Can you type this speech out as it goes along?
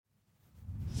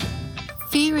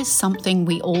Fear is something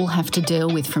we all have to deal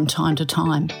with from time to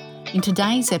time. In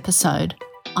today's episode,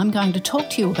 I'm going to talk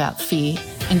to you about fear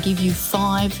and give you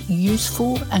 5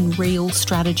 useful and real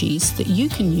strategies that you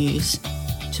can use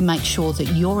to make sure that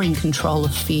you're in control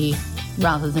of fear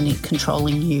rather than it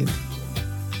controlling you.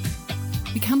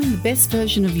 Becoming the best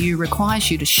version of you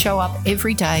requires you to show up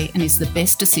every day and is the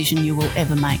best decision you will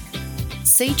ever make.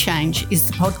 Sea Change is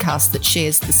the podcast that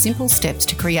shares the simple steps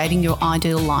to creating your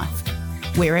ideal life.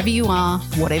 Wherever you are,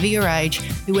 whatever your age,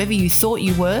 whoever you thought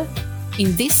you were,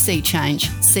 in this Sea Change,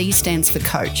 C stands for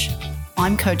coach.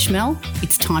 I'm Coach Mel.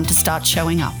 It's time to start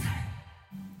showing up.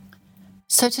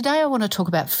 So today I want to talk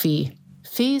about fear.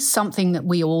 Fear is something that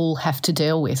we all have to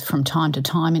deal with from time to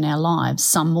time in our lives,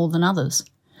 some more than others.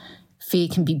 Fear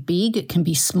can be big, it can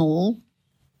be small,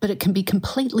 but it can be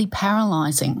completely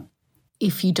paralysing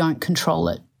if you don't control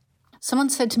it. Someone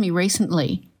said to me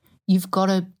recently, you've got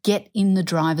to get in the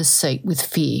driver's seat with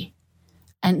fear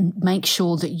and make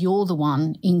sure that you're the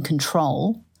one in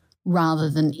control rather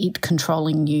than it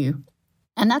controlling you.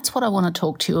 And that's what I want to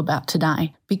talk to you about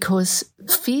today, because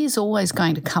fear is always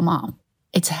going to come up.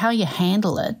 It's how you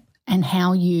handle it and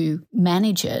how you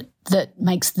manage it that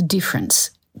makes the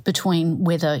difference between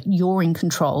whether you're in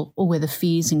control or whether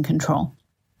fear's in control.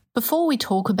 Before we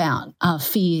talk about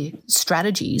fear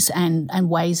strategies and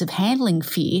ways of handling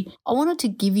fear, I wanted to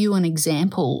give you an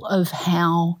example of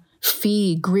how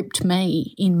fear gripped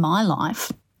me in my life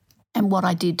and what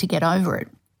I did to get over it.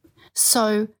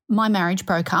 So my marriage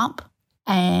broke up,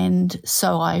 and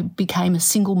so I became a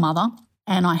single mother,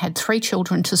 and I had 3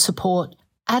 children to support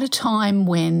at a time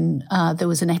when there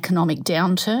was an economic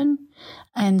downturn.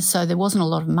 And so there wasn't a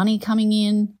lot of money coming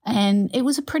in, and it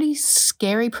was a pretty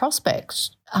scary prospect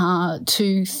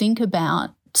to think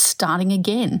about starting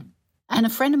again. And a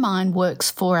friend of mine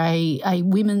works for a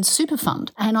women's super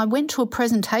fund, and I went to a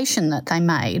presentation that they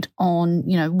made on,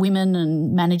 women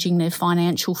and managing their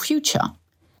financial future.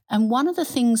 And one of the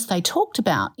things they talked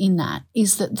about in that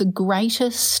is that the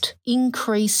greatest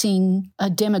increasing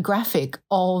demographic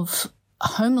of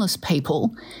homeless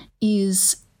people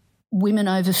is women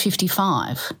over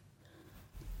 55.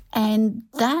 And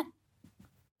that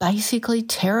basically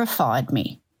terrified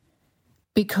me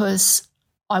because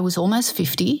I was almost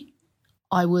 50.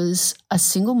 I was a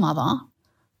single mother.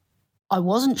 I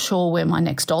wasn't sure where my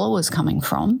next dollar was coming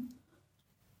from.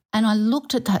 And I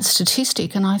looked at that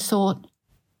statistic and I thought,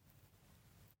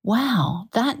 wow,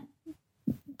 that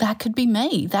could be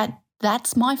me.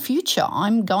 That's my future.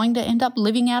 I'm going to end up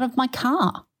living out of my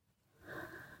car.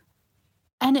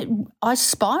 And I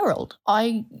spiraled.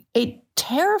 It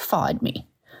terrified me.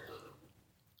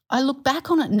 I look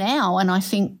back on it now and I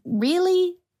think,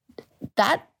 really?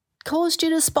 That caused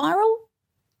you to spiral?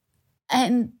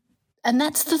 And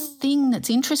that's the thing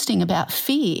that's interesting about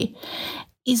fear,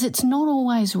 is it's not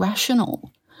always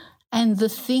rational. And the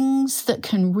things that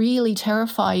can really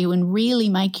terrify you and really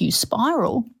make you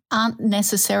spiral aren't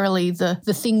necessarily the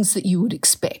things that you would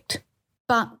expect.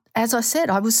 But as I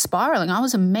said, I was spiraling. I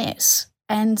was a mess.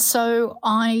 And so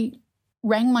I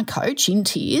rang my coach in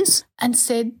tears and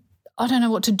said, I don't know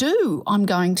what to do. I'm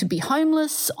going to be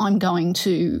homeless. I'm going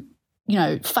to,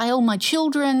 fail my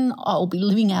children. I'll be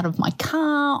living out of my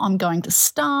car. I'm going to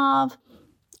starve.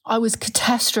 I was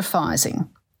catastrophizing.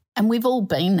 And we've all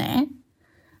been there.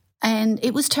 And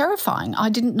it was terrifying. I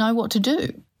didn't know what to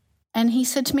do. And he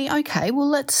said to me, okay, well,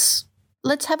 let's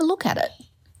have a look at it.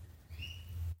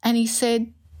 And he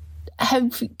said,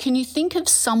 can you think of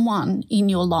someone in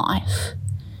your life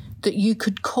that you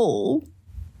could call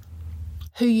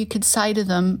who you could say to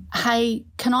them, hey,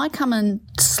 can I come and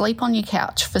sleep on your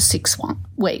couch for 6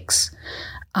 weeks?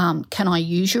 Can I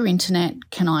use your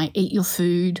internet? Can I eat your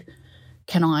food?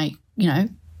 Can I,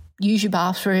 use your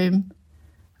bathroom?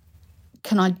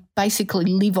 Can I basically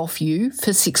live off you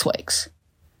for 6 weeks?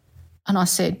 And I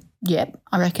said, yep,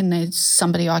 I reckon there's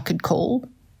somebody I could call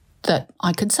that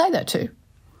I could say that to.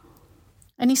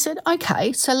 And he said,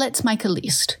 okay, so let's make a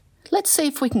list. Let's see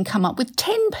if we can come up with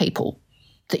 10 people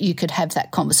that you could have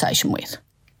that conversation with.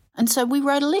 And so we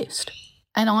wrote a list.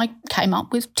 And I came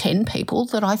up with 10 people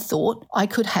that I thought I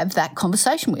could have that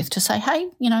conversation with to say, hey,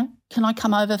 can I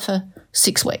come over for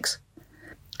 6 weeks?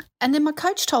 And then my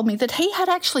coach told me that he had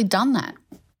actually done that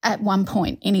at one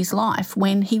point in his life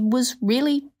when he was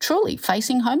really, truly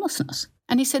facing homelessness.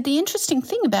 And he said the interesting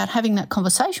thing about having that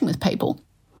conversation with people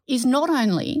is not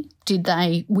only did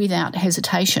they, without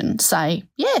hesitation, say,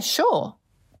 yeah, sure,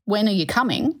 when are you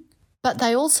coming? But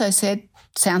they also said,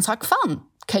 sounds like fun.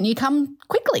 Can you come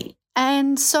quickly?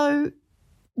 And so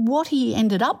what he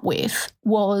ended up with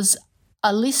was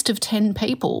a list of 10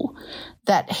 people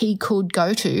that he could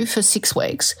go to for 6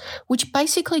 weeks, which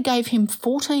basically gave him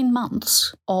 14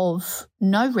 months of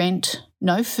no rent,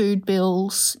 no food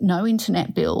bills, no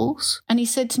internet bills. And he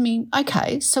said to me,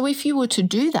 okay, so if you were to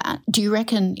do that, do you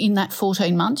reckon in that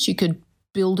 14 months you could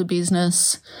build a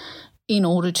business in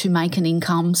order to make an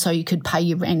income so you could pay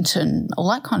your rent and all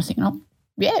that kind of thing? And I'm,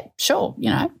 yeah, sure,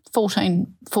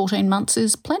 14 months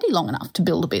is plenty long enough to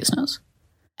build a business.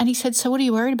 And he said, so what are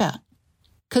you worried about?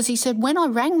 Because he said, when I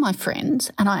rang my friends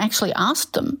and I actually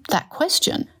asked them that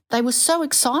question, they were so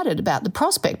excited about the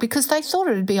prospect because they thought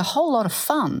it would be a whole lot of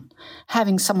fun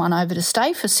having someone over to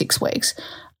stay for 6 weeks.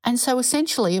 And so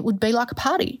essentially it would be like a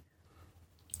party.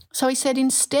 So he said,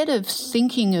 instead of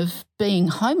thinking of being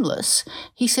homeless,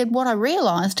 he said, what I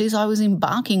realised is I was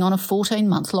embarking on a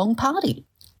 14-month-long party.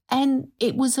 And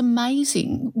it was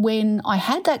amazing when I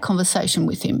had that conversation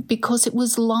with him because it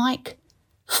was like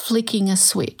flicking a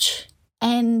switch.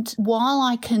 And while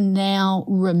I can now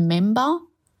remember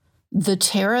the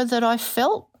terror that I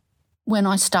felt when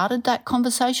I started that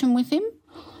conversation with him,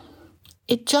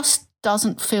 it just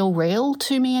doesn't feel real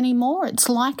to me anymore. It's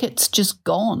like it's just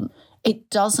gone. It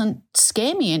doesn't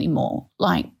scare me anymore.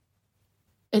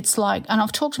 It's like, and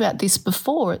I've talked about this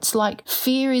before, it's like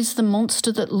fear is the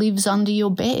monster that lives under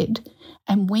your bed.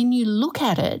 And when you look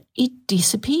at it, it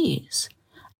disappears.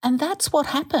 And that's what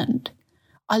happened.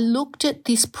 I looked at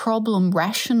this problem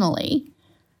rationally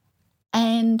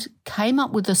and came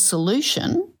up with a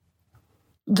solution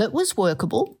that was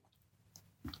workable,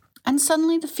 and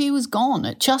suddenly the fear was gone.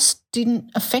 It just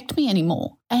didn't affect me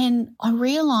anymore. And I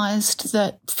realised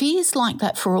that fear's like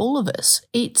that for all of us.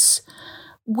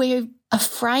 We're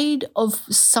afraid of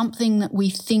something that we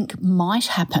think might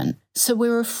happen. So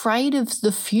we're afraid of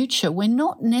the future. We're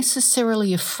not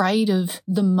necessarily afraid of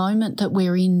the moment that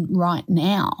we're in right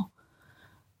now.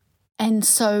 And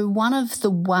so one of the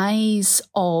ways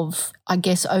of, I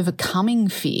guess, overcoming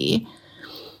fear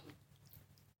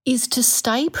is to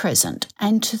stay present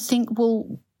and to think,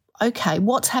 well, okay,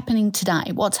 what's happening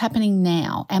today? What's happening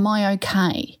now? Am I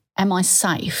okay? Am I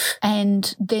safe?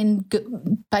 And then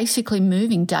basically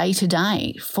moving day to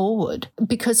day forward,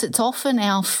 because it's often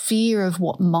our fear of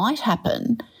what might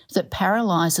happen that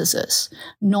paralyses us,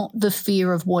 not the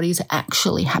fear of what is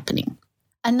actually happening.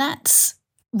 And that's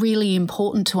really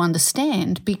important to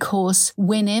understand, because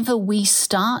whenever we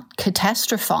start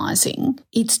catastrophizing,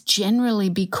 it's generally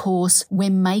because we're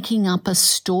making up a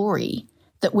story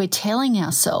that we're telling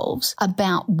ourselves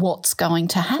about what's going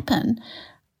to happen.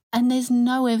 And there's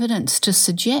no evidence to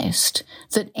suggest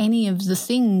that any of the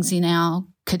things in our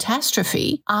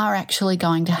catastrophe are actually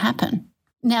going to happen.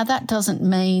 Now, that doesn't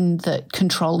mean that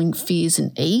controlling fear is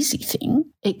an easy thing.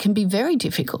 It can be very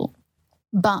difficult.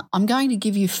 But I'm going to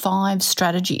give you 5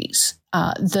 strategies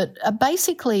that are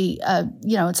basically,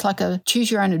 it's like a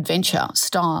choose-your-own-adventure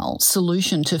style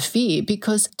solution to fear,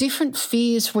 because different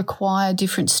fears require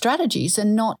different strategies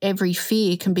and not every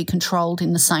fear can be controlled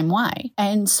in the same way.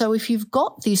 And so if you've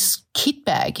got this kit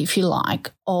bag, if you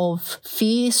like, of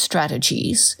fear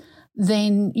strategies,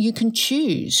 then you can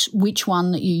choose which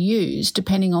one that you use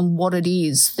depending on what it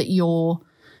is that you're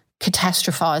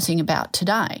catastrophizing about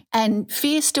today. And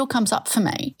fear still comes up for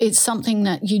me. It's something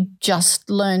that you just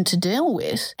learn to deal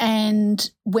with. And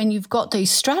when you've got these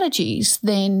strategies,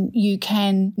 then you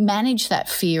can manage that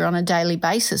fear on a daily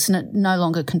basis and it no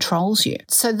longer controls you.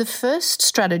 So the first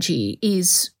strategy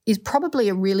is probably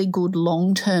a really good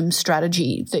long-term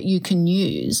strategy that you can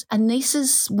use. And this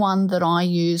is one that I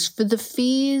use for the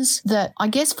fears that, I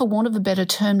guess for want of a better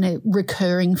term, they're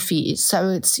recurring fears. So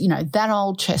it's, that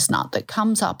old chestnut that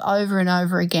comes up over and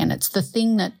over again. It's the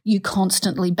thing that you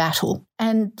constantly battle.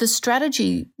 And the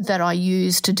strategy that I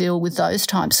use to deal with those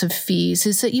types of fears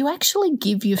is that you actually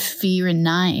give your fear a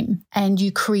name and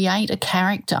you create a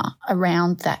character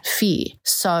around that fear.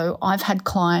 So I've had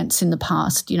clients in the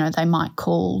past, they might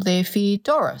call their fear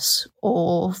Doris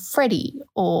or Freddie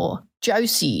or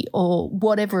Josie or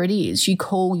whatever it is you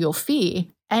call your fear.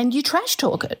 And you trash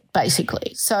talk it,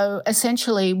 basically. So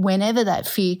essentially, whenever that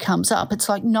fear comes up, it's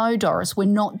like, no, Doris, we're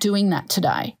not doing that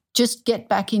today. Just get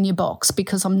back in your box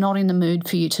because I'm not in the mood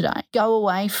for you today. Go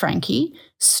away, Frankie.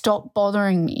 Stop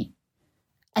bothering me.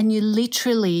 And you're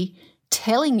literally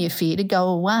telling your fear to go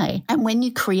away. And when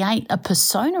you create a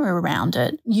persona around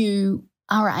it, you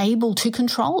are able to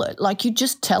control it. Like you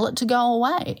just tell it to go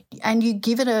away and you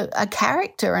give it a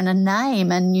character and a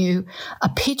name and a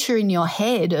picture in your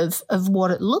head of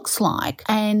what it looks like,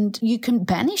 and you can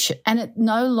banish it, and it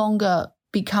no longer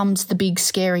becomes the big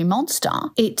scary monster.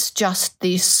 It's just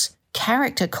this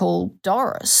character called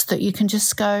Doris that you can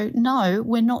just go, no,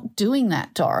 we're not doing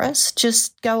that, Doris.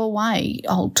 Just go away.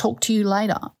 I'll talk to you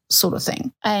later, sort of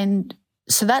thing. And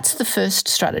so that's the first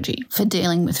strategy for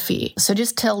dealing with fear. So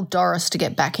just tell Doris to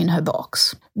get back in her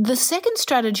box. The second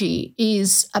strategy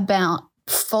is about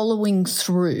following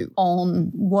through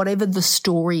on whatever the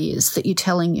story is that you're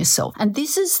telling yourself. And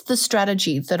this is the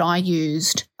strategy that I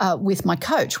used with my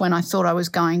coach when I thought I was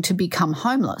going to become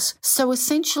homeless. So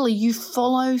essentially you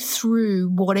follow through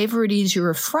whatever it is you're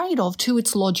afraid of to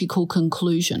its logical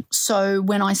conclusion. So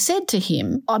when I said to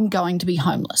him, I'm going to be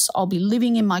homeless, I'll be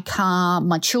living in my car,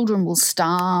 my children will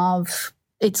starve,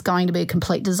 it's going to be a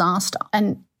complete disaster.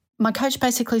 And my coach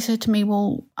basically said to me,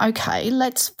 well, okay,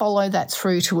 let's follow that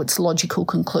through to its logical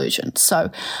conclusion.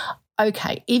 So,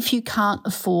 okay, if you can't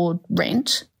afford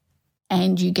rent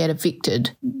and you get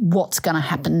evicted, what's going to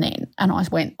happen then? And I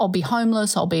went, I'll be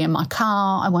homeless, I'll be in my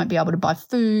car, I won't be able to buy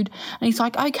food. And he's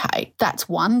like, okay, that's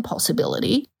one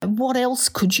possibility. What else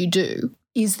could you do?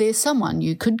 Is there someone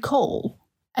you could call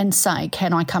and say,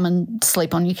 can I come and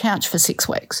sleep on your couch for 6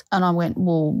 weeks? And I went,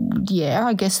 well, yeah,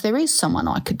 I guess there is someone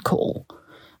I could call.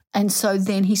 And so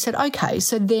then he said, okay,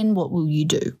 so then what will you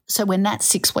do? So when that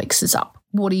 6 weeks is up,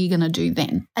 what are you going to do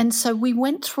then? And so we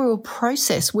went through a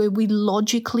process where we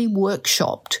logically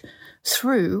workshopped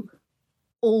through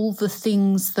all the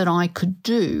things that I could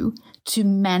do to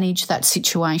manage that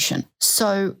situation.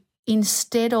 So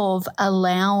instead of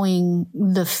allowing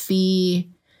the fear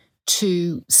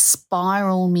to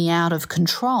spiral me out of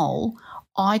control,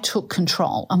 I took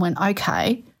control and went,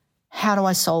 okay, how do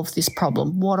I solve this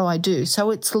problem? What do I do?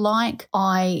 So it's like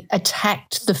I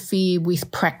attacked the fear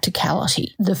with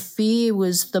practicality. The fear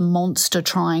was the monster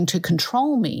trying to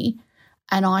control me,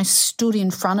 and I stood in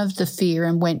front of the fear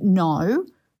and went, no,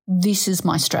 this is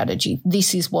my strategy.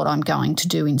 This is what I'm going to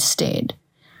do instead.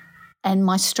 And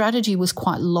my strategy was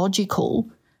quite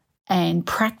logical and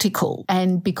practical.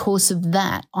 And because of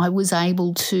that, I was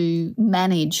able to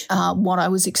manage what I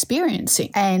was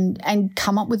experiencing and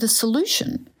come up with a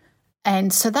solution.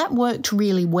 And so that worked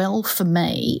really well for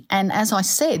me. And as I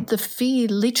said, the fear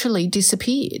literally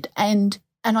disappeared and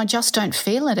I just don't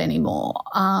feel it anymore.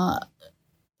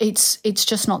 It's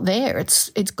just not there. It's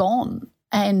gone.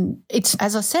 And it's,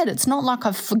 as I said, it's not like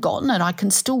I've forgotten it. I can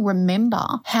still remember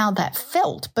how that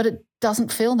felt, but it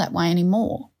doesn't feel that way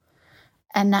anymore.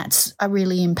 And that's a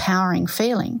really empowering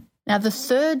feeling. Now, the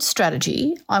third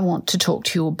strategy I want to talk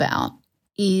to you about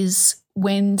is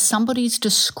when somebody's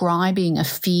describing a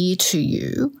fear to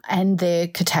you and they're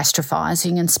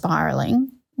catastrophizing and spiraling,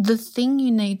 the thing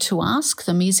you need to ask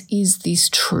them is this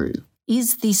true?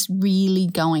 Is this really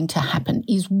going to happen?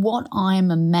 Is what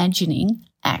I'm imagining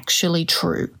actually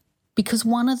true? Because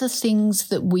one of the things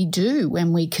that we do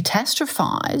when we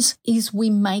catastrophize is we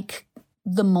make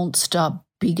the monster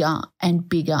bigger and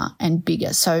bigger and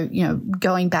bigger. So,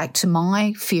 going back to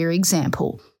my fear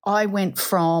example, I went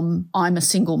from I'm a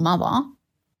single mother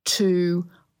to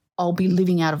I'll be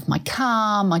living out of my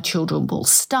car, my children will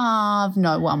starve,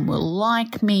 no one will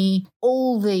like me,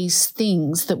 all these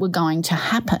things that were going to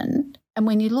happen. And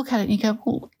when you look at it and you go,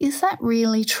 well, is that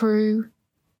really true?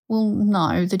 Well,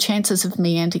 no, the chances of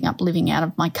me ending up living out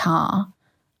of my car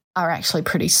are actually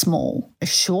pretty small.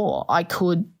 Sure, I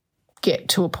could get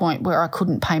to a point where I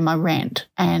couldn't pay my rent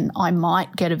and I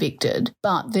might get evicted,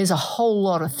 but there's a whole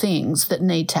lot of things that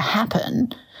need to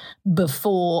happen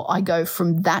before I go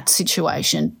from that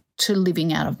situation to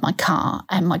living out of my car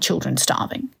and my children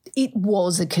starving. It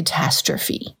was a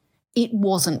catastrophe. It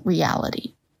wasn't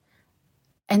reality.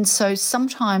 And so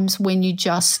sometimes when you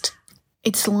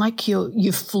it's like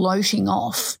you're floating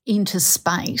off into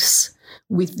space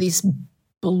with this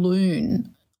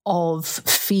balloon of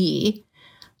fear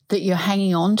that you're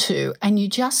hanging on to, and you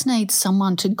just need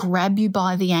someone to grab you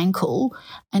by the ankle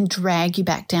and drag you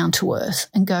back down to earth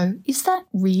and go, is that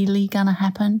really going to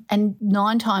happen? And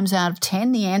 9 times out of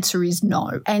 10, the answer is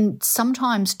no. And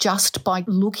sometimes just by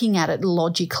looking at it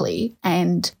logically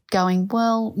and going,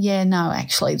 well, yeah, no,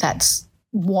 actually that's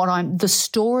the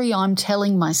story I'm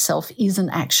telling myself isn't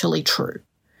actually true.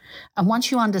 And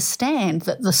once you understand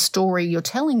that the story you're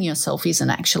telling yourself isn't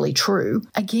actually true,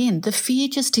 again, the fear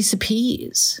just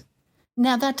disappears.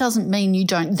 Now, that doesn't mean you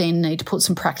don't then need to put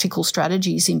some practical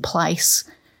strategies in place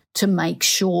to make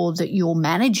sure that you're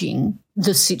managing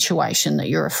the situation that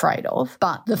you're afraid of,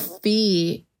 but the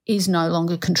fear is no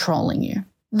longer controlling you.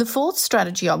 The fourth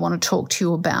strategy I want to talk to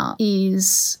you about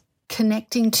is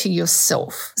connecting to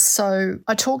yourself. So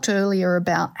I talked earlier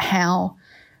about how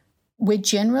we're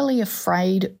generally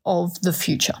afraid of the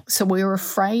future. So we're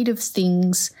afraid of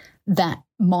things that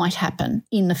might happen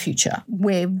in the future.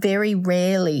 We're very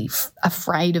rarely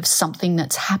afraid of something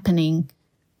that's happening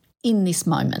in this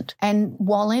moment. And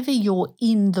while ever you're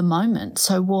in the moment,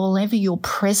 so while ever you're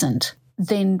present,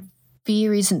 then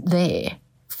fear isn't there.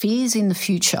 Fear's in the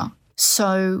future.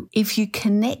 So if you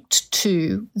connect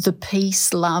to the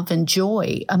peace, love and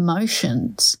joy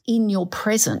emotions in your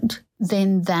present,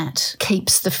 then that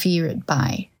keeps the fear at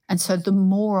bay. And so the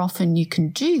more often you can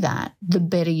do that, the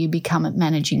better you become at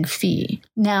managing fear.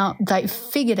 Now, they've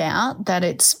figured out that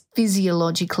it's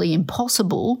physiologically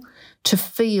impossible to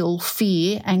feel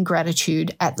fear and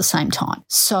gratitude at the same time.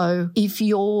 So if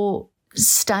you're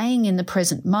staying in the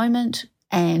present moment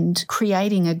and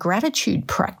creating a gratitude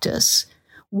practice,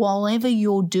 while ever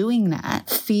you're doing that,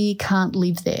 fear can't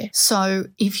live there. So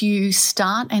if you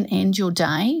start and end your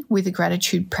day with a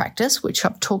gratitude practice, which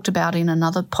I've talked about in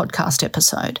another podcast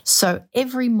episode. So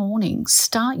every morning,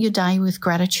 start your day with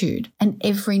gratitude. And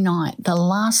every night, the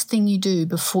last thing you do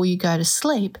before you go to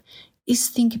sleep is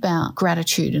think about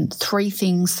gratitude and 3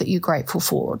 things that you're grateful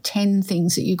for or 10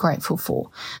 things that you're grateful for.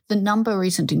 The number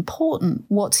isn't important.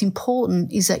 What's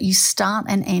important is that you start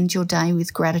and end your day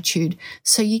with gratitude,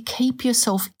 so you keep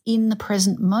yourself in the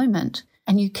present moment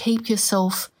and you keep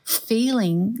yourself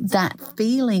feeling that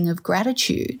feeling of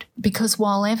gratitude, because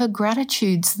while ever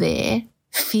gratitude's there,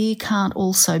 fear can't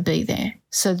also be there.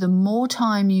 So the more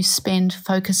time you spend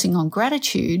focusing on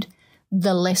gratitude,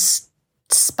 the less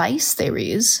space there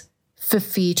is for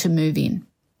fear to move in.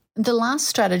 The last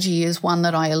strategy is one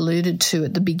that I alluded to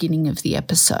at the beginning of the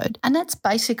episode, and that's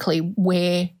basically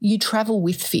where you travel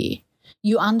with fear.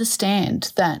 You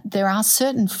understand that there are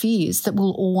certain fears that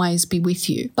will always be with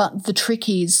you, but the trick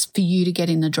is for you to get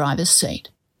in the driver's seat.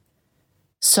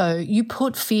 So you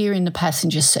put fear in the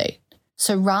passenger seat.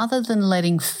 So rather than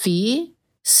letting fear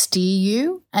steer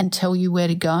you and tell you where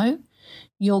to go,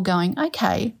 you're going,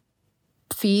 okay,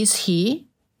 fear's here,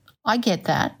 I get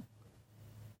that,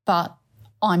 but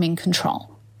I'm in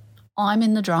control. I'm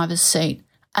in the driver's seat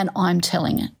and I'm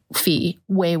telling it, fear,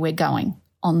 where we're going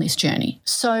on this journey.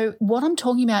 So what I'm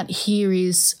talking about here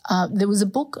is there was a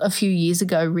book a few years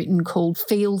ago written called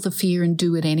Feel the Fear and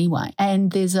Do It Anyway.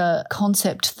 And there's a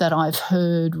concept that I've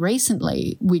heard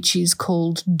recently which is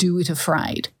called Do It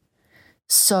Afraid.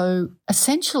 So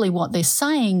essentially what they're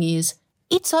saying is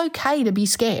it's okay to be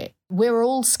scared. We're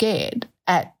all scared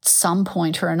at some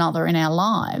point or another in our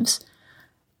lives.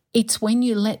 It's when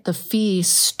you let the fear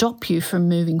stop you from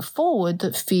moving forward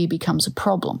that fear becomes a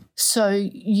problem. So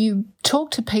you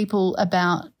talk to people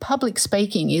about public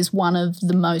speaking is one of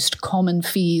the most common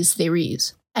fears there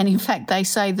is. And in fact, they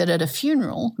say that at a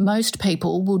funeral, most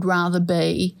people would rather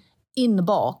be in the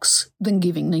box than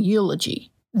giving the eulogy.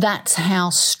 That's how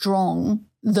strong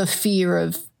the fear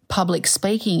of public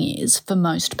speaking is for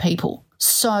most people.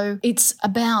 So it's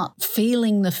about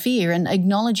feeling the fear and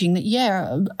acknowledging that,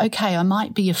 yeah, okay, I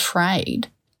might be afraid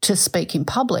to speak in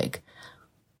public,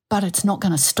 but it's not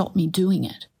going to stop me doing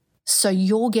it. So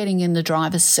you're getting in the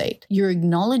driver's seat. You're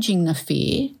acknowledging the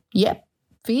fear. Yep,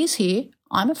 fear's here.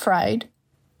 I'm afraid,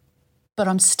 but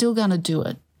I'm still going to do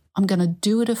it. I'm going to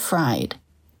do it afraid.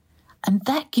 And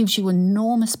that gives you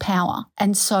enormous power.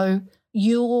 And so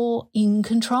you're in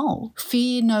control.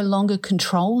 Fear no longer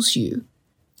controls you.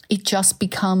 It just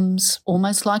becomes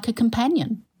almost like a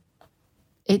companion.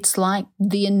 It's like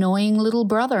the annoying little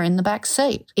brother in the back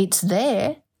seat. It's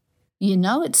there. You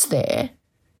know it's there.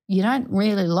 You don't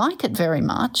really like it very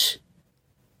much,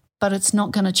 but it's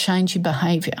not going to change your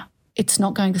behaviour. It's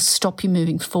not going to stop you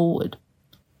moving forward.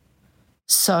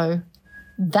 So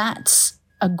that's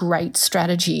a great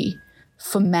strategy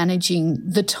for managing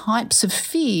the types of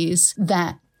fears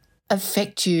that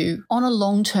affect you on a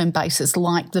long-term basis,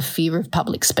 like the fear of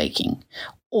public speaking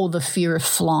or the fear of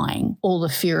flying or the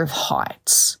fear of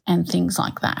heights and things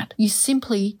like that. You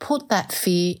simply put that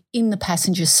fear in the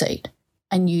passenger seat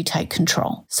and you take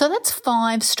control. So that's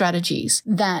 5 strategies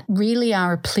that really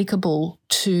are applicable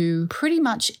to pretty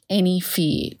much any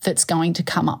fear that's going to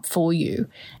come up for you.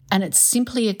 And it's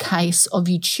simply a case of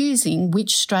you choosing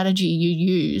which strategy you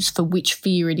use for which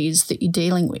fear it is that you're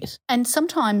dealing with. And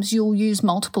sometimes you'll use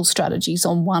multiple strategies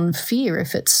on one fear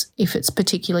if it's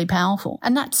particularly powerful.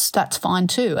 And that's fine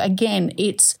too. Again,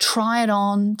 it's try it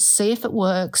on, see if it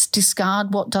works,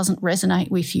 discard what doesn't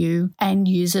resonate with you, and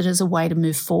use it as a way to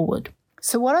move forward.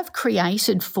 So what I've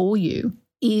created for you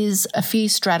is a fear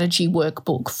strategy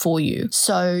workbook for you.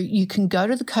 So you can go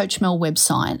to the Coach Mel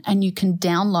website and you can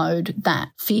download that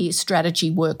fear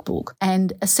strategy workbook.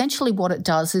 And essentially what it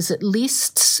does is it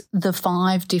lists the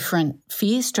 5 different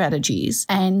fear strategies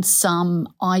and some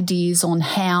ideas on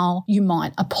how you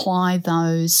might apply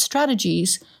those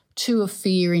strategies to a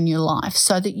fear in your life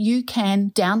so that you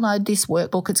can download this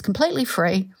workbook. It's completely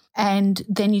free. And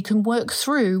then you can work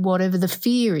through whatever the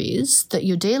fear is that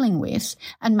you're dealing with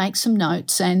and make some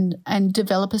notes and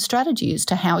develop a strategy as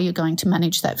to how you're going to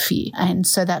manage that fear. And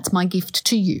so that's my gift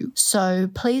to you. So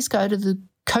please go to the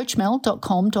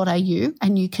coachmel.com.au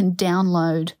and you can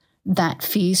download that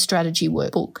fear strategy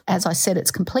workbook. As I said,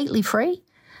 it's completely free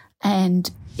and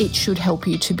it should help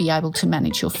you to be able to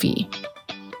manage your fear.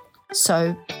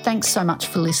 So thanks so much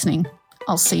for listening.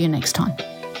 I'll see you next time.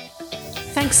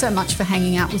 Thanks so much for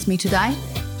hanging out with me today.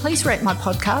 Please rate my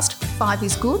podcast, 5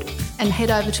 is good, and head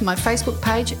over to my Facebook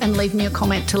page and leave me a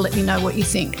comment to let me know what you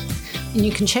think. And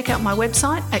you can check out my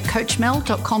website at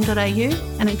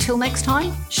coachmel.com.au. And until next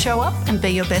time, show up and be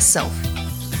your best self.